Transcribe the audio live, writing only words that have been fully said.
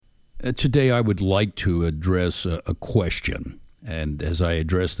Today, I would like to address a question. And as I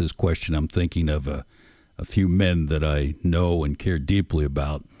address this question, I'm thinking of a few men that I know and care deeply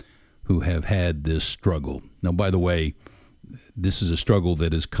about who have had this struggle. Now, by the way, this is a struggle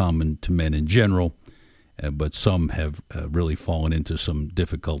that is common to men in general, but some have really fallen into some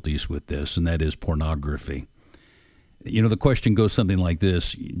difficulties with this, and that is pornography. You know, the question goes something like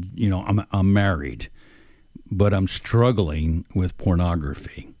this. You know, I'm married, but I'm struggling with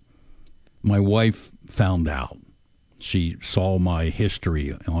pornography. My wife found out. She saw my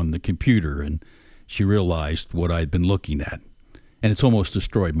history on the computer, and she realized what I'd been looking at. And it's almost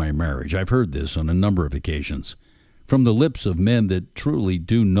destroyed my marriage. I've heard this on a number of occasions from the lips of men that truly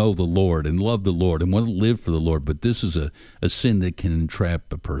do know the Lord and love the Lord and want to live for the Lord. But this is a sin that can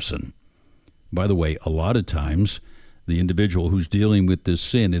entrap a person. By the way, a lot of times, the individual who's dealing with this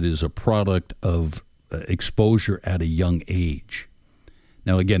sin, it is a product of exposure at a young age.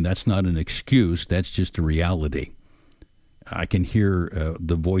 Now, again, that's not an excuse. That's just a reality. I can hear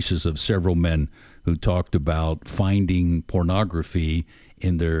the voices of several men who talked about finding pornography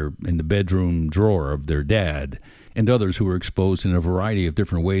in the bedroom drawer of their dad, and others who were exposed in a variety of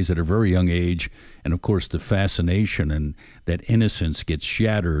different ways at a very young age. And, of course, the fascination and that innocence gets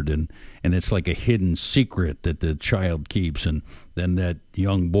shattered, and it's like a hidden secret that the child keeps. And then that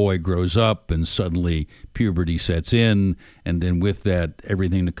young boy grows up, and suddenly puberty sets in, and then with that,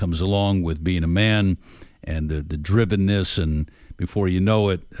 everything that comes along with being a man and the drivenness, and before you know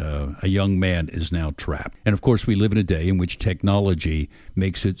it, a young man is now trapped. And of course, we live in a day in which technology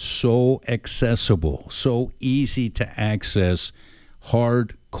makes it so accessible, so easy to access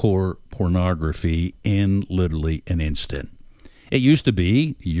hardcore pornography in literally an instant. It used to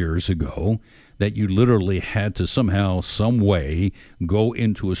be, years ago, that you literally had to somehow, some way, go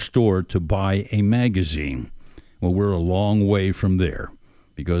into a store to buy a magazine. Well, we're a long way from there,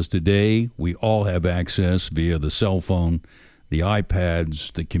 because today we all have access via the cell phone, the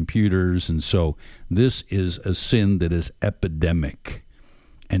iPads, the computers, and so this is a sin that is epidemic.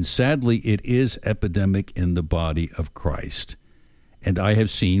 And sadly, it is epidemic in the body of Christ. And I have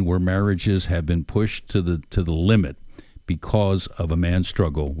seen where marriages have been pushed to the limit because of a man's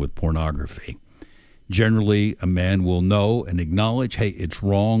struggle with pornography. Generally, a man will know and acknowledge, hey, it's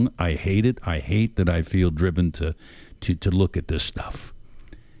wrong, I hate it, I hate that I feel driven to look at this stuff.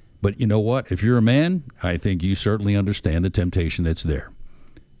 But you know what? If you're a man, I think you certainly understand the temptation that's there.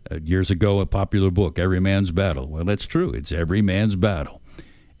 Years ago, a popular book, Every Man's Battle. Well, that's true. It's every man's battle.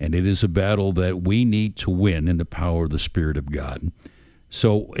 And it is a battle that we need to win in the power of the Spirit of God.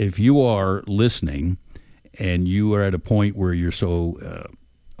 So if you are listening and you are at a point where you're so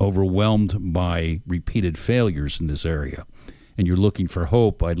overwhelmed by repeated failures in this area and you're looking for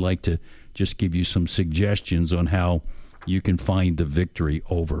hope, I'd like to just give you some suggestions on how you can find the victory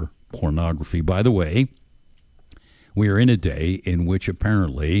over pornography. By the way, we are in a day in which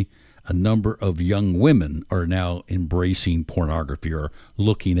apparently a number of young women are now embracing pornography or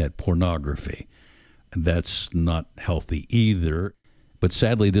looking at pornography. That's not healthy either, but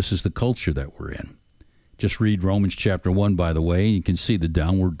sadly this is the culture that we're in. Just read Romans chapter 1, by the way, and you can see the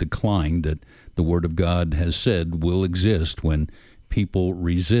downward decline that the Word of God has said will exist when people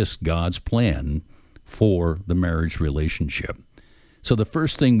resist God's plan for the marriage relationship. So the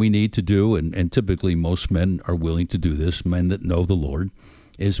first thing we need to do, and typically most men are willing to do this, men that know the Lord,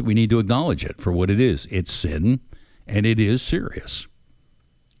 is we need to acknowledge it for what it is. It's sin, and it is serious.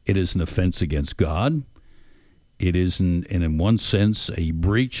 It is an offense against God. It is, in one sense, a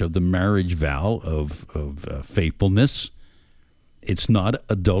breach of the marriage vow of faithfulness. It's not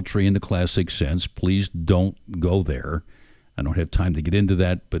adultery in the classic sense. Please don't go there. I don't have time to get into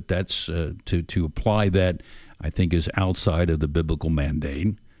that, but that's to apply that, I think, is outside of the biblical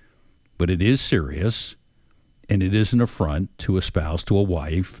mandate. But it is serious, and it is an affront to a spouse, to a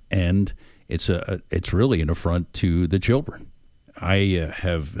wife, and it's really an affront to the children. I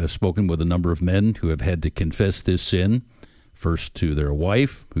have spoken with a number of men who have had to confess this sin, first to their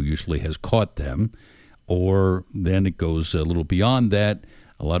wife, who usually has caught them, or then it goes a little beyond that.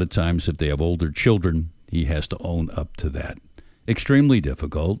 A lot of times, if they have older children, he has to own up to that. Extremely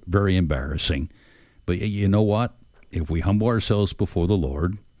difficult, very embarrassing. But you know what? If we humble ourselves before the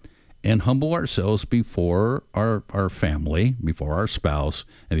Lord and humble ourselves before our family, before our spouse,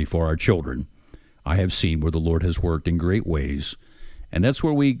 and before our children, I have seen where the Lord has worked in great ways. And that's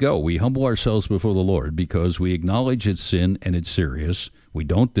where we go. We humble ourselves before the Lord because we acknowledge it's sin and it's serious. We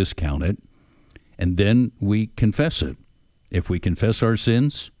don't discount it. And then we confess it. If we confess our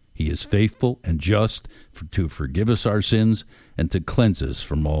sins, He is faithful and just to forgive us our sins and to cleanse us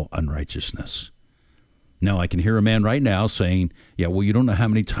from all unrighteousness. Now, I can hear a man right now saying, yeah, well, you don't know how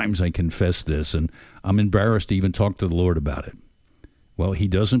many times I confess this, and I'm embarrassed to even talk to the Lord about it. Well, he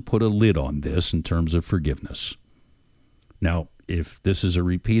doesn't put a lid on this in terms of forgiveness. Now, if this is a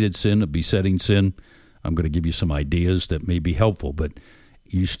repeated sin, a besetting sin, I'm going to give you some ideas that may be helpful, but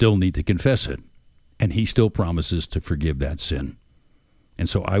you still need to confess it. And he still promises to forgive that sin. And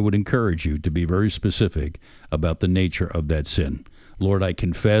so I would encourage you to be very specific about the nature of that sin. Lord, I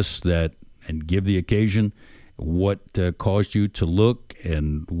confess that, and give the occasion, what caused you to look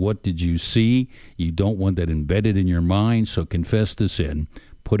and what did you see. You don't want that embedded in your mind, so confess the sin.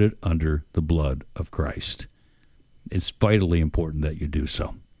 Put it under the blood of Christ. It's vitally important that you do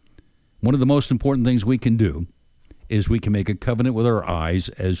so. One of the most important things we can do is we can make a covenant with our eyes,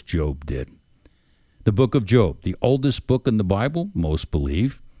 as Job did. The book of Job, the oldest book in the Bible, most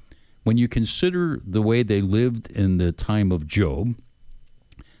believe. When you consider the way they lived in the time of Job,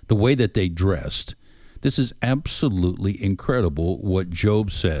 the way that they dressed, this is absolutely incredible what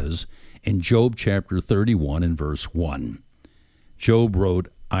Job says in Job chapter 31 and verse 1. Job wrote,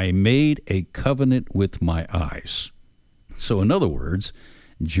 I made a covenant with my eyes. So in other words,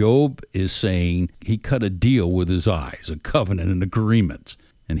 Job is saying he cut a deal with his eyes, a covenant, an agreement.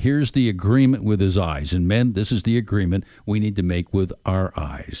 And here's the agreement with his eyes. And men, this is the agreement we need to make with our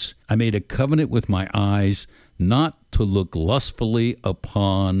eyes. I made a covenant with my eyes not to look lustfully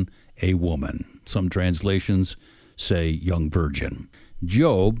upon a woman. Some translations say young virgin.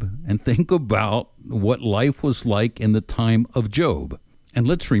 Job, and think about what life was like in the time of Job. And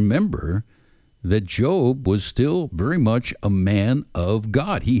let's remember that Job was still very much a man of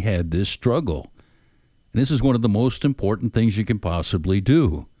God. He had this struggle. And this is one of the most important things you can possibly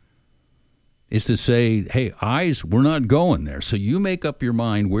do, is to say, hey, eyes, we're not going there. So you make up your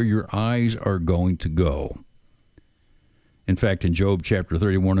mind where your eyes are going to go. In fact, in Job chapter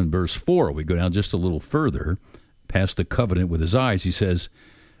 31 and verse 4, we go down just a little further, past the covenant with his eyes. He says,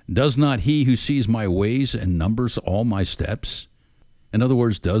 does not he who sees my ways and numbers all my steps? In other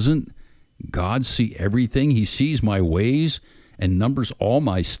words, doesn't God see everything? He sees my ways and numbers all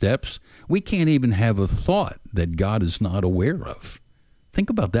my steps. We can't even have a thought that God is not aware of. Think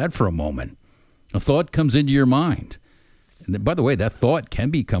about that for a moment. A thought comes into your mind. And by the way, that thought can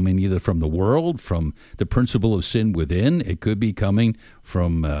be coming either from the world, from the principle of sin within. It could be coming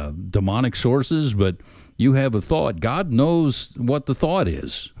from demonic sources, but you have a thought. God knows what the thought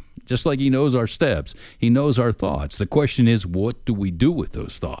is, just like he knows our steps. He knows our thoughts. The question is, what do we do with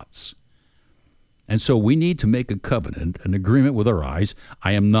those thoughts? And so we need to make a covenant, an agreement with our eyes.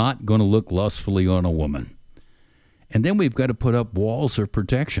 I am not going to look lustfully on a woman. And then we've got to put up walls of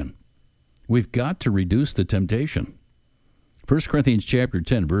protection. We've got to reduce the temptation. 1 Corinthians chapter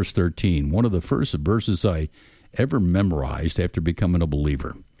 10, verse 13, one of the first verses I ever memorized after becoming a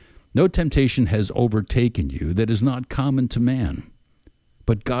believer. No temptation has overtaken you that is not common to man.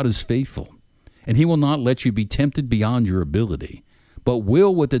 But God is faithful, and he will not let you be tempted beyond your ability, but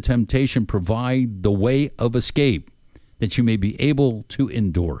will with the temptation provide the way of escape, that you may be able to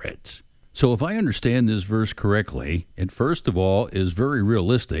endure it. So if I understand this verse correctly, it first of all is very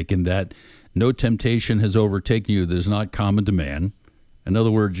realistic in that no temptation has overtaken you that is not common to man. In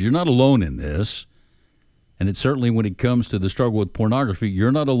other words, you're not alone in this. And it's certainly when it comes to the struggle with pornography,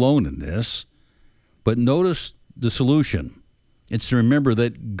 you're not alone in this. But notice the solution. It's to remember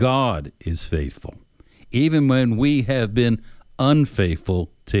that God is faithful. Even when we have been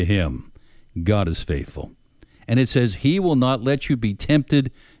unfaithful to him, God is faithful. And it says, he will not let you be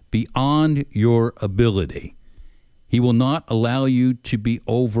tempted beyond your ability. He will not allow you to be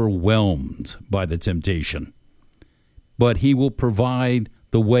overwhelmed by the temptation, but he will provide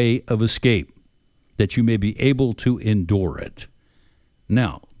the way of escape, that you may be able to endure it.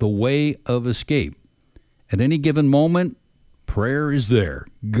 Now, the way of escape. At any given moment, prayer is there.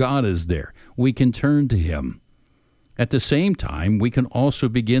 God is there. We can turn to him. At the same time, we can also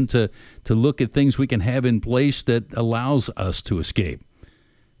begin to look at things we can have in place that allows us to escape.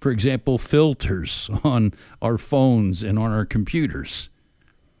 For example, filters on our phones and on our computers.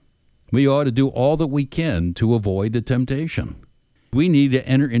 We ought to do all that we can to avoid the temptation. We need to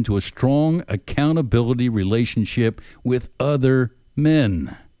enter into a strong accountability relationship with other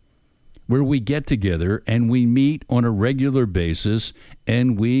men, where we get together and we meet on a regular basis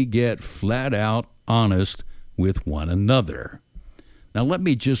and we get flat out honest with one another. Now, let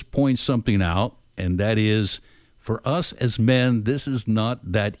me just point something out, and that is, for us as men, this is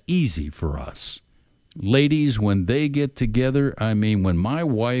not that easy for us. Ladies, when they get together, when my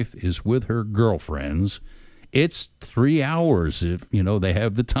wife is with her girlfriends, It's 3 hours if, they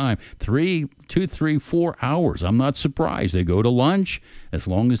have the time. 2, 3, 4 hours. I'm not surprised. They go to lunch. As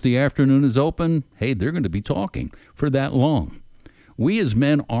long as the afternoon is open, hey, they're going to be talking for that long. We as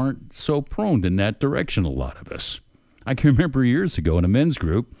men aren't so prone in that direction, a lot of us. I can remember years ago in a men's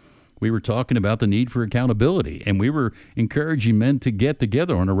group, we were talking about the need for accountability, and we were encouraging men to get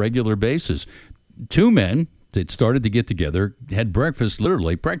together on a regular basis. 2 men that started to get together had breakfast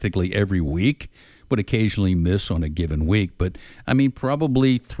literally practically every week, would occasionally miss on a given week. But,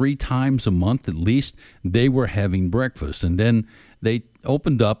 probably 3 times a month at least, they were having breakfast. And then they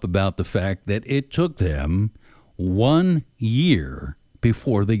opened up about the fact that it took them 1 year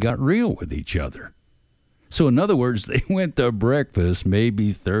before they got real with each other. So in other words, they went to breakfast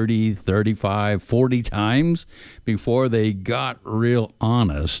maybe 30, 35, 40 times before they got real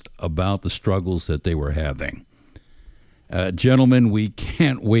honest about the struggles that they were having. Gentlemen, we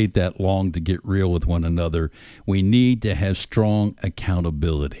can't wait that long to get real with one another. We need to have strong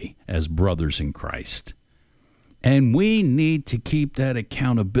accountability as brothers in Christ. And we need to keep that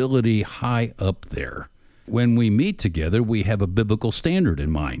accountability high up there. When we meet together, we have a biblical standard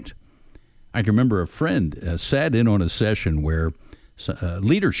in mind. I can remember a friend sat in on a session where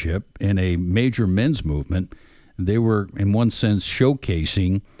leadership in a major men's movement, they were, in one sense,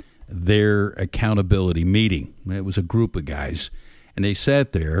 showcasing their accountability meeting. It was a group of guys, and they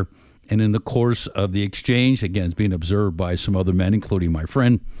sat there, and in the course of the exchange, again, it's being observed by some other men, including my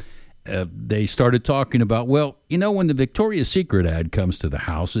friend, they started talking about, when the Victoria's Secret ad comes to the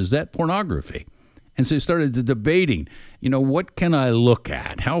house, is that pornography? And so they started debating, what can I look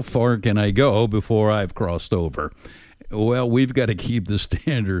at? How far can I go before I've crossed over? Well, we've got to keep the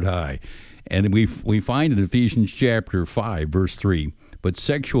standard high. And we find in Ephesians chapter 5, verse 3, but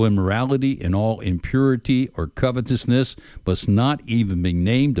sexual immorality and all impurity or covetousness must not even be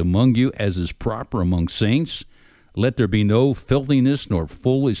named among you as is proper among saints. Let there be no filthiness, nor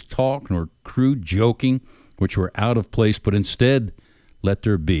foolish talk, nor crude joking, which were out of place, but instead let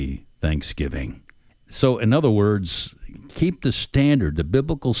there be thanksgiving. So, in other words, keep the standard, the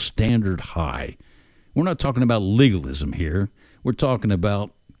biblical standard high. We're not talking about legalism here. We're talking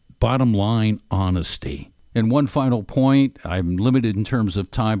about bottom line honesty. And one final point, I'm limited in terms of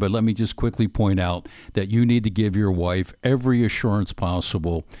time, but let me just quickly point out that you need to give your wife every assurance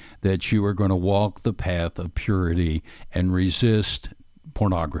possible that you are going to walk the path of purity and resist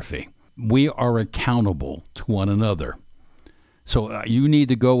pornography. We are accountable to one another. So you need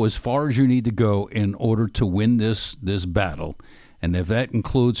to go as far as you need to go in order to win this battle. And if that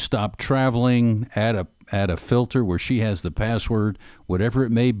includes stop traveling, add a filter where she has the password, whatever it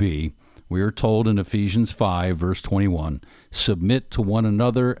may be, we are told in Ephesians 5, verse 21, submit to one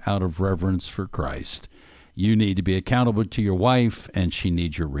another out of reverence for Christ. You need to be accountable to your wife, and she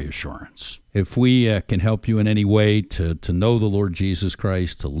needs your reassurance. If we can help you in any way to know the Lord Jesus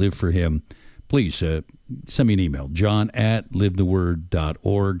Christ, to live for him, please send me an email,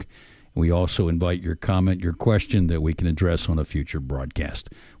 john@livetheword.org. We also invite your comment, your question that we can address on a future broadcast.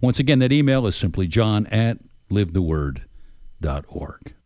 Once again, that email is simply john@livetheword.org.